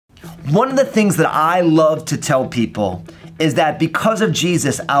One of the things that I love to tell people is that because of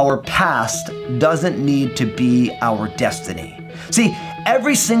Jesus, our past doesn't need to be our destiny. See,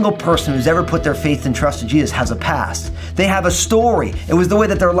 every single person who's ever put their faith and trust in Jesus has a past. They have a story. It was the way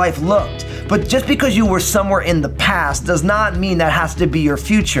that their life looked. But just because you were somewhere in the past does not mean that has to be your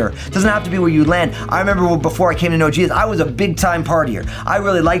future. It doesn't have to be where you land. I remember before I came to know Jesus, I was a big time partier. I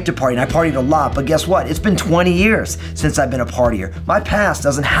really liked to party, and I partied a lot, but guess what? It's been 20 years since I've been a partier. My past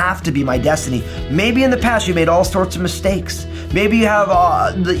doesn't have to be my destiny. Maybe in the past you made all sorts of mistakes. Maybe you have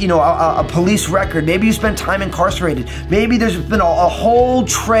a police record. Maybe you spent time incarcerated. Maybe there's been a whole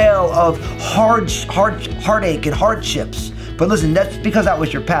trail of heartache and hardships. But listen, that's because that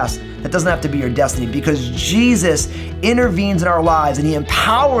was your past. That doesn't have to be your destiny, because Jesus intervenes in our lives and He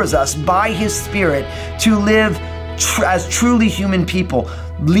empowers us by His Spirit to live as truly human people,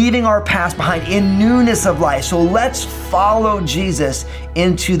 leaving our past behind in newness of life. So let's follow Jesus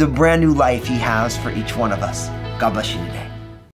into the brand new life He has for each one of us. God bless you today.